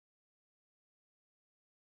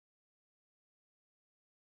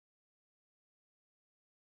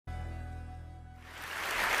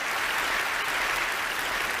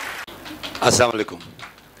Assalamu alaikum.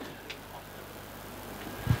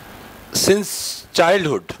 Since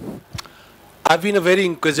childhood, I've been a very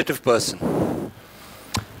inquisitive person.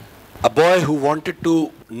 A boy who wanted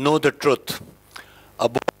to know the truth. A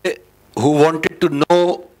boy who wanted to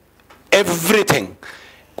know everything.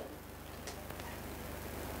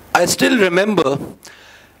 I still remember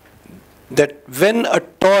that when a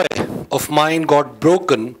toy of mine got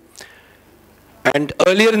broken, and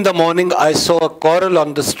earlier in the morning I saw a quarrel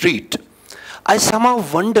on the street, I somehow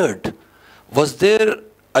wondered, was there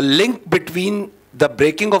a link between the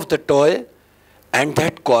breaking of the toy and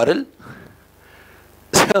that quarrel?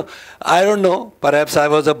 So, I don't know, perhaps I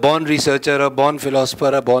was a born researcher, a born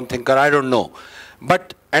philosopher, a born thinker, I don't know.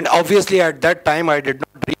 But, and obviously at that time I did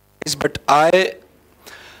not realize, but I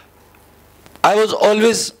was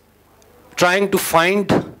always trying to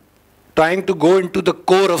go into the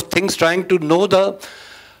core of things, trying to know the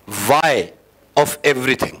why of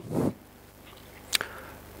everything.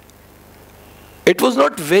 It was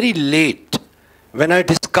not very late when I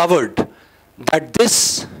discovered that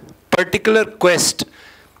this particular quest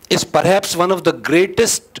is perhaps one of the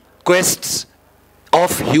greatest quests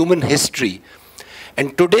of human history.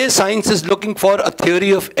 And today science is looking for a theory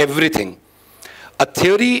of everything. A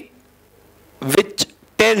theory which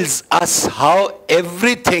tells us how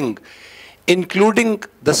everything, including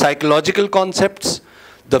the psychological concepts,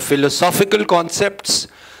 the philosophical concepts,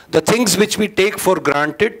 the things which we take for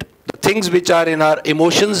granted, the things which are in our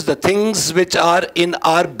emotions, the things which are in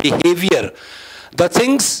our behavior, the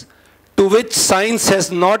things to which science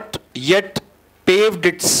has not yet paved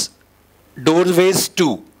its doorways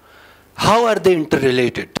to. How are they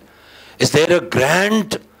interrelated? Is there a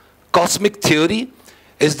grand cosmic theory?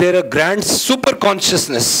 Is there a grand super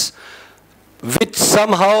consciousness which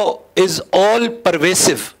somehow is all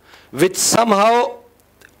pervasive, which somehow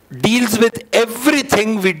deals with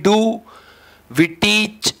everything we do, we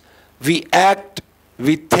teach, we act,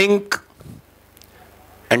 we think?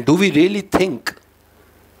 And do we really think?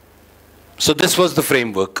 So this was the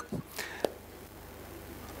framework.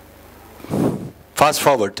 Fast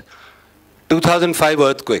forward, 2005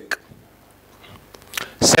 earthquake,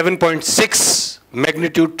 7.6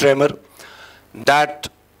 magnitude tremor that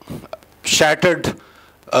shattered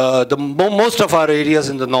most of our areas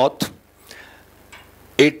in the north.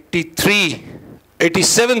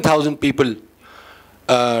 87,000 people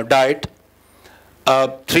died,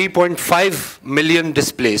 3.5 million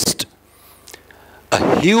displaced.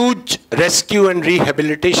 A huge rescue and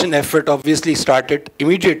rehabilitation effort obviously started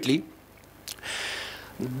immediately.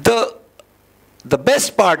 The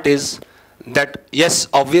best part is that, yes,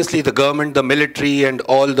 obviously the government, the military, and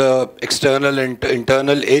all the external and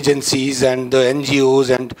internal agencies and the NGOs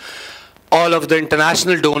and all of the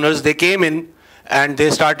international donors, they came in and they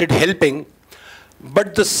started helping.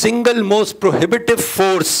 But the single most prohibitive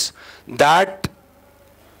force that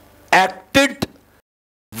acted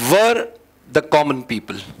were the common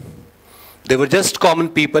people. They were just common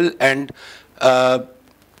people, and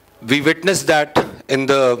we witnessed that in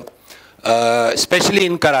the, especially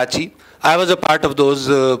in Karachi. I was a part of those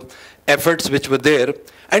efforts which were there,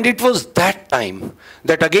 and it was that time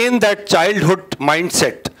that again that childhood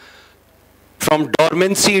mindset, from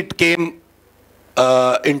dormancy it came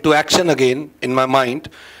into action again in my mind,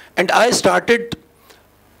 and I started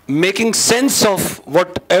making sense of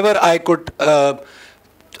whatever I could,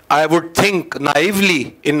 I would think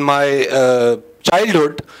naively in my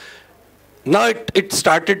childhood. Now it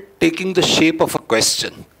started taking the shape of a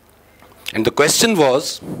question. And the question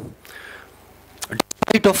was,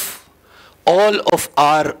 despite of all of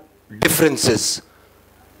our differences,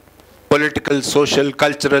 political, social,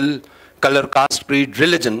 cultural, color, caste, creed,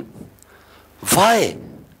 religion, why,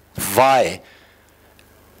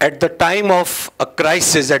 at the time of a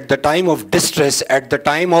crisis, at the time of distress, at the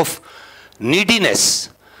time of neediness,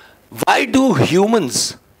 why do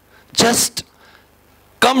humans just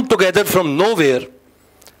come together from nowhere?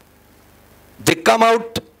 They come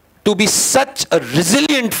out to be such a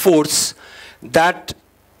resilient force that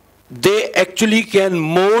they actually can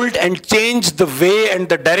mold and change the way and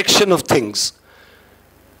the direction of things.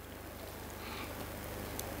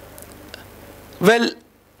 Well,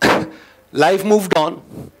 life moved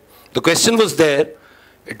on. The question was there.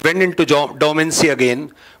 It went into dormancy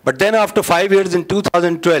again. But then after 5 years in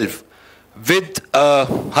 2012, with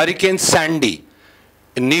Hurricane Sandy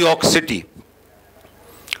in New York City,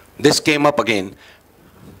 this came up again.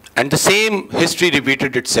 And the same history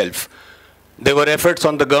repeated itself. There were efforts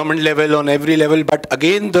on the government level, on every level, but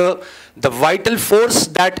again the vital force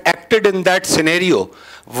that acted in that scenario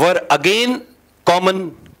were again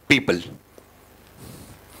common people.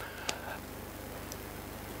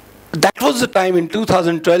 That was the time in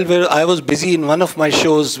 2012 where I was busy in one of my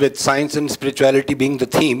shows with science and spirituality being the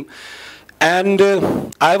theme. And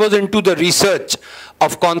I was into the research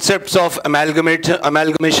of concepts of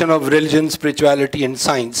amalgamation of religion, spirituality, and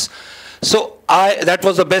science. So that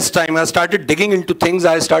was the best time. I started digging into things.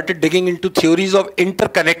 I started digging into theories of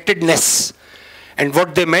interconnectedness and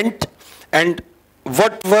what they meant, and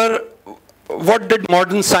what did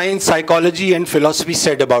modern science, psychology, and philosophy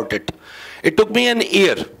said about it. It took me an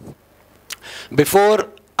year before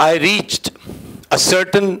I reached a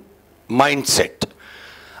certain mindset.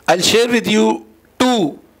 I'll share with you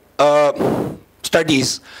two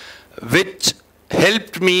studies which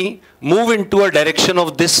helped me move into a direction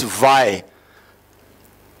of this why.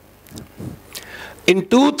 In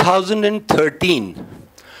 2013,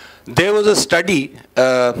 there was a study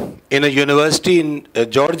in a university in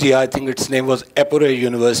Georgia. I think its name was Epore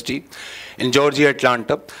University in Georgia,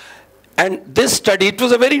 Atlanta. And this study, it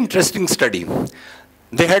was a very interesting study.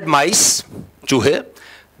 They had mice, chuhe,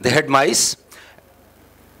 they had mice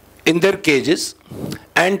in their cages,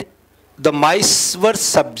 and the mice were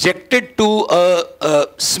subjected to a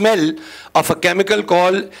smell of a chemical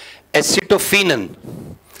called acetophenon.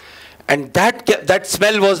 And that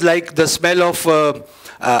smell was like the smell of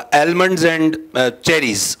almonds and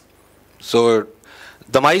cherries. So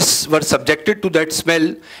the mice were subjected to that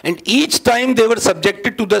smell, and each time they were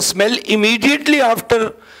subjected to the smell, immediately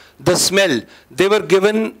after the smell, they were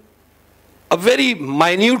given a very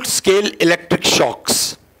minute scale electric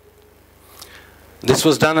shocks. This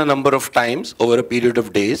was done a number of times over a period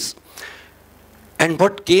of days. And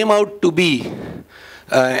what came out to be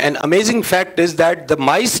an amazing fact is that the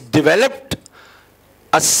mice developed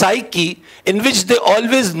a psyche in which they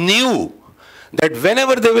always knew that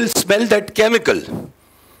whenever they will smell that chemical,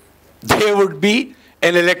 there would be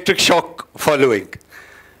an electric shock following.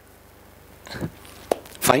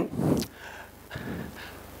 Fine.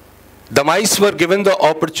 The mice were given the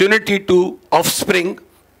opportunity to offspring,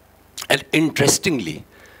 and interestingly,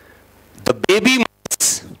 the baby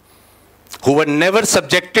mice who were never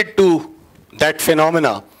subjected to that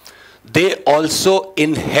phenomena, they also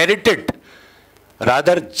inherited,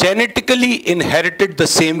 rather genetically inherited, the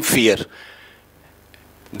same fear.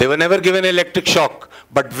 They were never given electric shock,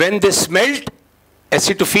 but when they smelled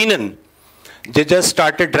acetophenon, they just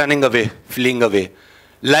started running away, fleeing away.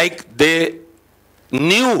 Like they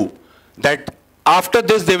knew that after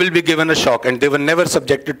this they will be given a shock, and they were never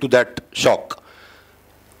subjected to that shock.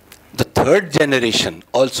 The third generation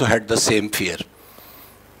also had the same fear.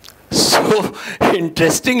 So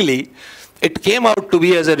interestingly, it came out to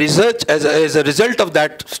be as a result of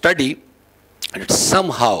that study, and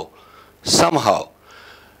somehow,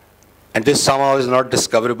 and this somehow is not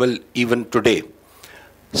discoverable even today,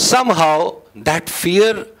 somehow that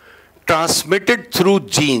fear transmitted through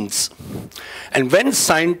genes. And when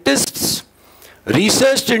scientists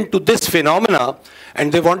researched into this phenomena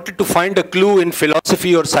and they wanted to find a clue in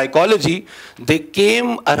philosophy or psychology, they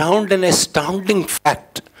came around an astounding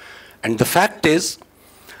fact. And the fact is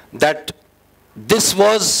that this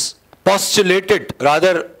was postulated,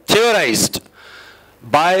 rather theorized,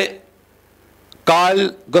 by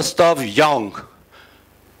Carl Gustav Jung,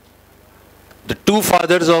 the two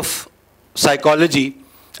fathers of psychology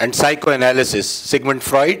and psychoanalysis, Sigmund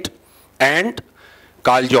Freud and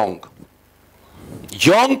Carl Jung.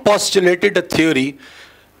 Jung postulated a theory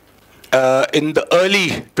in the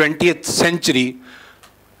early 20th century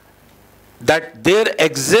that there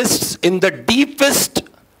exists in the deepest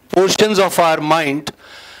portions of our mind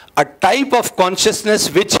a type of consciousness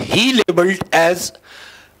which he labeled as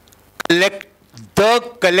the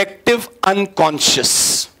collective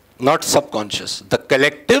unconscious, not subconscious, the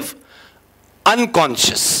collective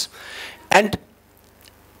unconscious. And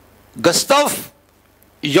Gustav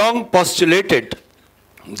Jung postulated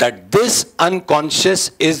that this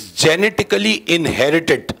unconscious is genetically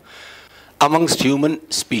inherited amongst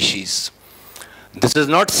human species. This is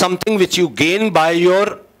not something which you gain by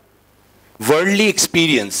your worldly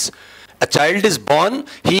experience. A child is born,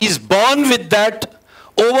 he is born with that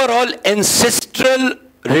overall ancestral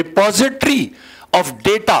repository of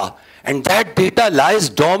data, and that data lies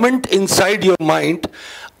dormant inside your mind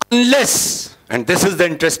unless, and this is the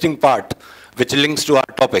interesting part which links to our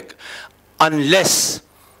topic, unless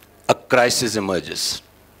a crisis emerges.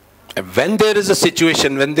 And when there is a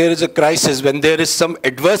situation, when there is a crisis, when there is some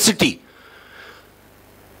adversity,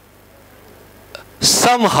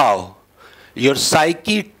 somehow your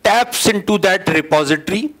psyche taps into that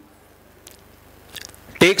repository,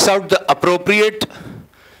 takes out the appropriate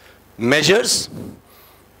measures,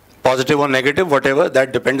 positive or negative, whatever,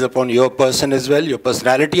 that depends upon your person as well, your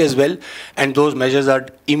personality as well, and those measures are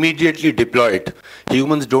immediately deployed.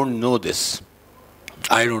 Humans don't know this.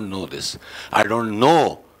 I don't know this. I don't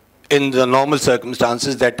know in the normal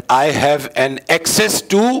circumstances that I have an access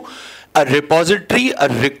to a repository, a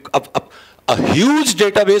huge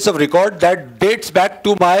database of record that dates back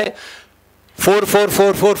to my 4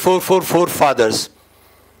 fathers.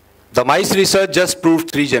 The mice research just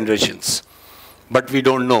proved 3 generations. But we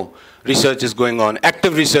don't know. Research is going on.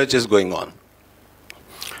 Active research is going on.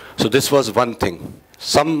 So this was one thing.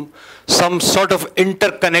 Some sort of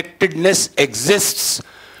interconnectedness exists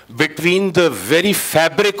between the very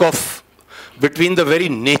fabric of, between the very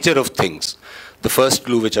nature of things. The first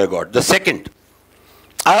clue which I got. The second,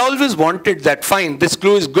 I always wanted that, fine, this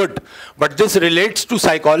clue is good, but this relates to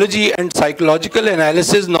psychology, and psychological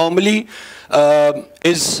analysis normally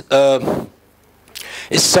is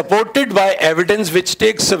supported by evidence which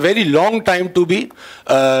takes a very long time to be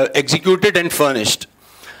executed and furnished.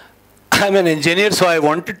 I'm an engineer, so I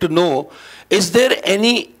wanted to know, is there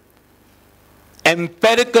any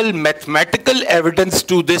empirical mathematical evidence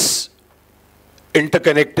to this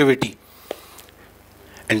interconnectivity?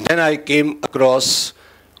 And then I came across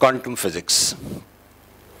quantum physics.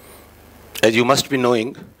 As you must be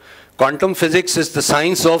knowing, quantum physics is the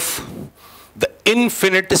science of the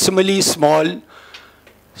infinitesimally small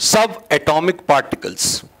subatomic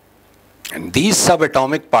particles. And these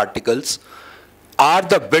subatomic particles are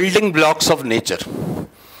the building blocks of nature.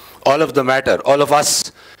 All of the matter, all of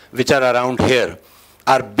us which are around here,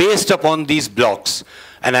 are based upon these blocks.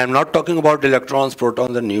 And I'm not talking about electrons,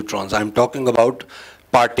 protons, and neutrons. I'm talking about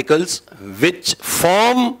particles which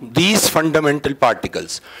form these fundamental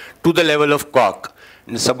particles to the level of quark.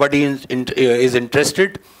 And if somebody is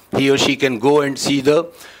interested, he or she can go and see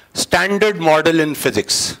the standard model in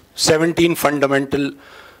physics, 17 fundamental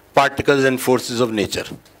particles and forces of nature.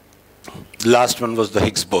 The last one was the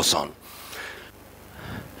Higgs boson.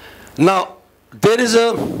 Now, there is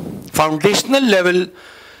a foundational level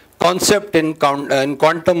concept in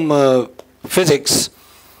quantum physics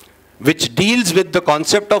which deals with the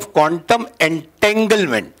concept of quantum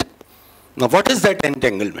entanglement. Now, what is that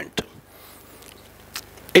entanglement?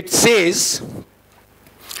 It says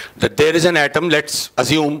that there is an atom, let's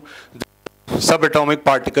assume the subatomic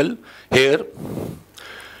particle here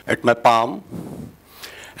at my palm,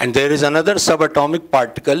 and there is another subatomic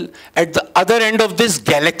particle at the other end of this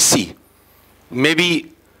galaxy,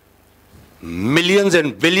 maybe millions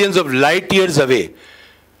and billions of light years away.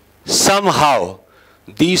 Somehow,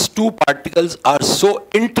 these two particles are so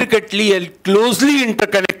intricately and closely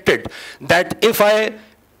interconnected that if I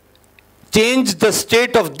change the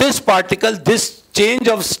state of this particle, this change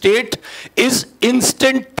of state is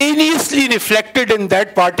instantaneously reflected in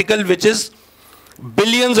that particle which is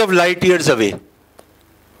billions of light years away.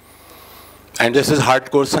 And this is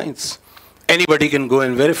hardcore science. Anybody can go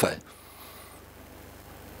and verify.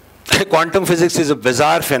 Quantum physics is a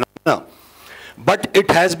bizarre phenomenon, but it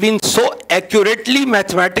has been so accurately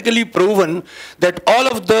mathematically proven that all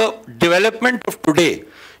of the development of today,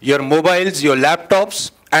 your mobiles, your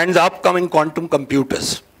laptops, and the upcoming quantum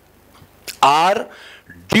computers, are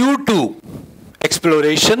due to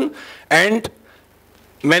exploration and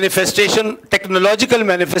manifestation, technological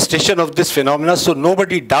manifestation of this phenomena. So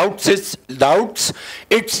nobody doubts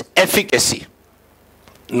its efficacy.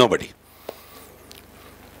 Nobody.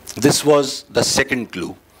 This was the second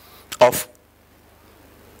clue of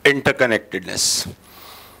interconnectedness,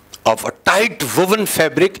 of a tight woven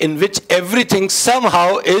fabric in which everything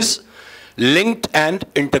somehow is linked and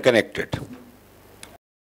interconnected.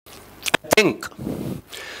 I think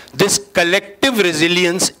this collective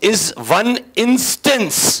resilience is one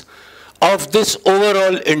instance of this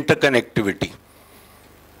overall interconnectivity.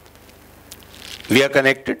 We are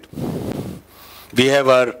connected. We have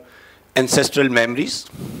our ancestral memories.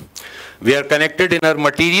 We are connected in our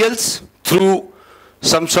materials through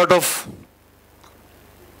some sort of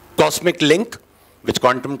cosmic link, which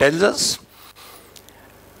quantum tells us.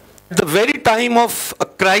 At the very time of a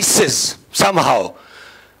crisis, somehow,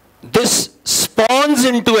 this spawns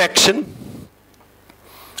into action,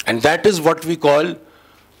 and that is what we call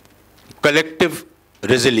collective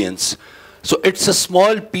resilience. So it's a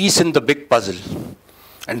small piece in the big puzzle.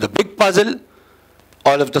 And the big puzzle,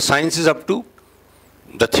 all of the science is up to,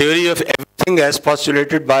 the theory of everything as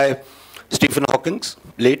postulated by Stephen Hawking,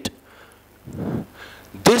 late.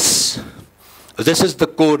 This is the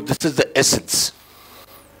core, this is the essence.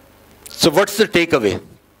 So what's the takeaway?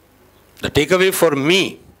 The takeaway for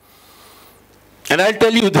me, and I'll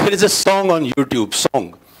tell you, there is a song on YouTube,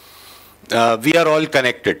 We Are All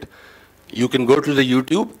Connected. You can go to the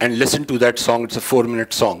YouTube and listen to that song. It's a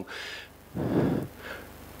 4-minute song.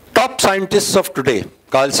 Top scientists of today: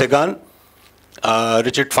 Carl Sagan,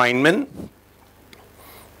 Richard Feynman,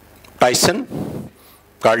 Tyson,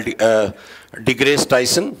 DeGrasse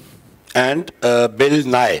Tyson, and Bill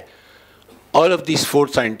Nye. All of these 4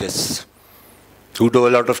 scientists who do a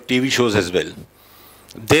lot of TV shows as well.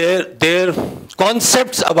 Their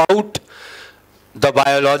concepts about the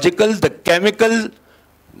biological, the chemical,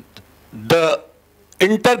 the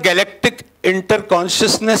intergalactic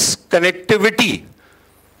interconsciousness connectivity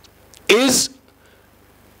is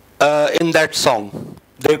in that song.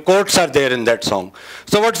 Their quotes are there in that song.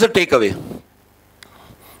 So what's the takeaway?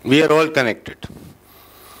 We are all connected.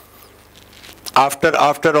 After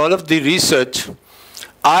all of the research,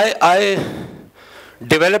 I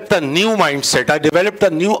developed a new mindset. I developed a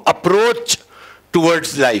new approach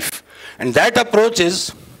towards life. And that approach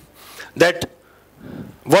is that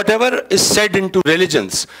whatever is said into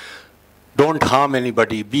religions, don't harm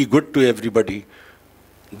anybody, be good to everybody.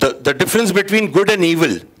 The difference between good and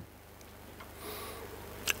evil.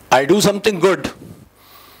 I do something good.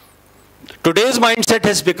 Today's mindset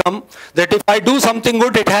has become that if I do something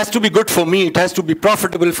good, it has to be good for me. It has to be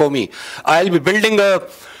profitable for me. I'll be building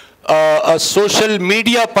a social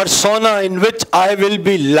media persona in which I will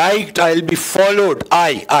be liked, I'll be followed.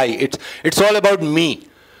 It's all about me.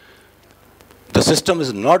 The system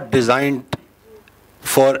is not designed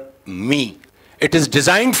for me. It is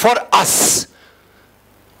designed for us.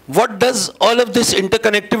 What does all of this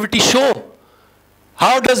interconnectivity show?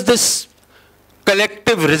 How does this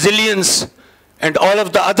collective resilience and all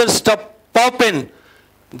of the other stuff pop in?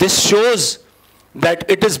 This shows that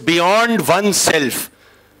it is beyond oneself.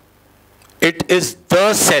 It is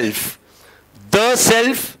the self. The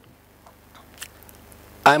self,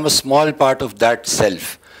 I'm a small part of that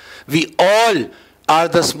self. We all are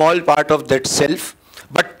the small part of that self,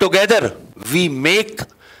 but together we make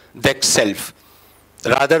that self.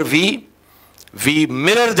 Rather, we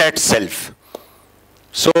mirror that self.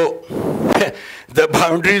 So, the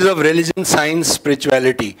boundaries of religion, science,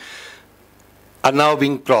 spirituality are now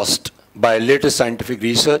being crossed by latest scientific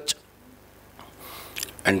research.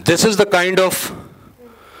 And this is the kind of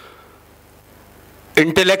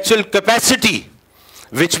intellectual capacity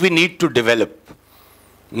which we need to develop,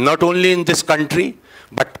 not only in this country,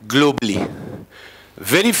 but globally.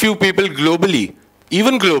 Very few people globally,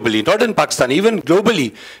 even globally, not in Pakistan, even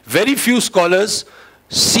globally, very few scholars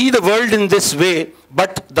see the world in this way,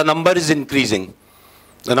 but the number is increasing.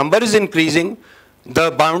 The number is increasing.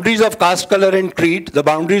 The boundaries of caste, color, and creed, the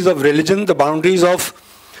boundaries of religion, the boundaries of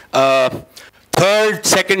third,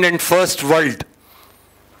 second, and first world,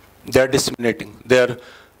 they are disseminating. They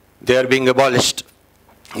are being abolished.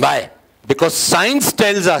 Why? Because science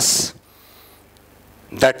tells us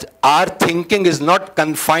that our thinking is not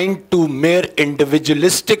confined to mere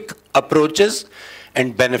individualistic approaches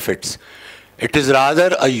and benefits. It is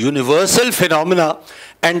rather a universal phenomena,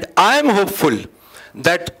 and I am hopeful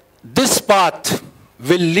that this path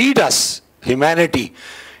will lead us, humanity,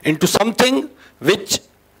 into something which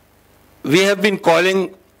we have been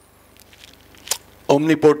calling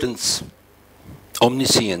omnipotence,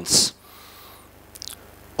 omniscience,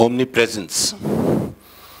 omnipresence,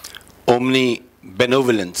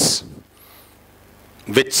 omnibenevolence,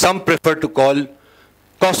 which some prefer to call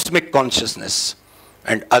cosmic consciousness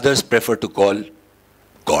and others prefer to call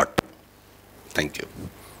God. Thank you.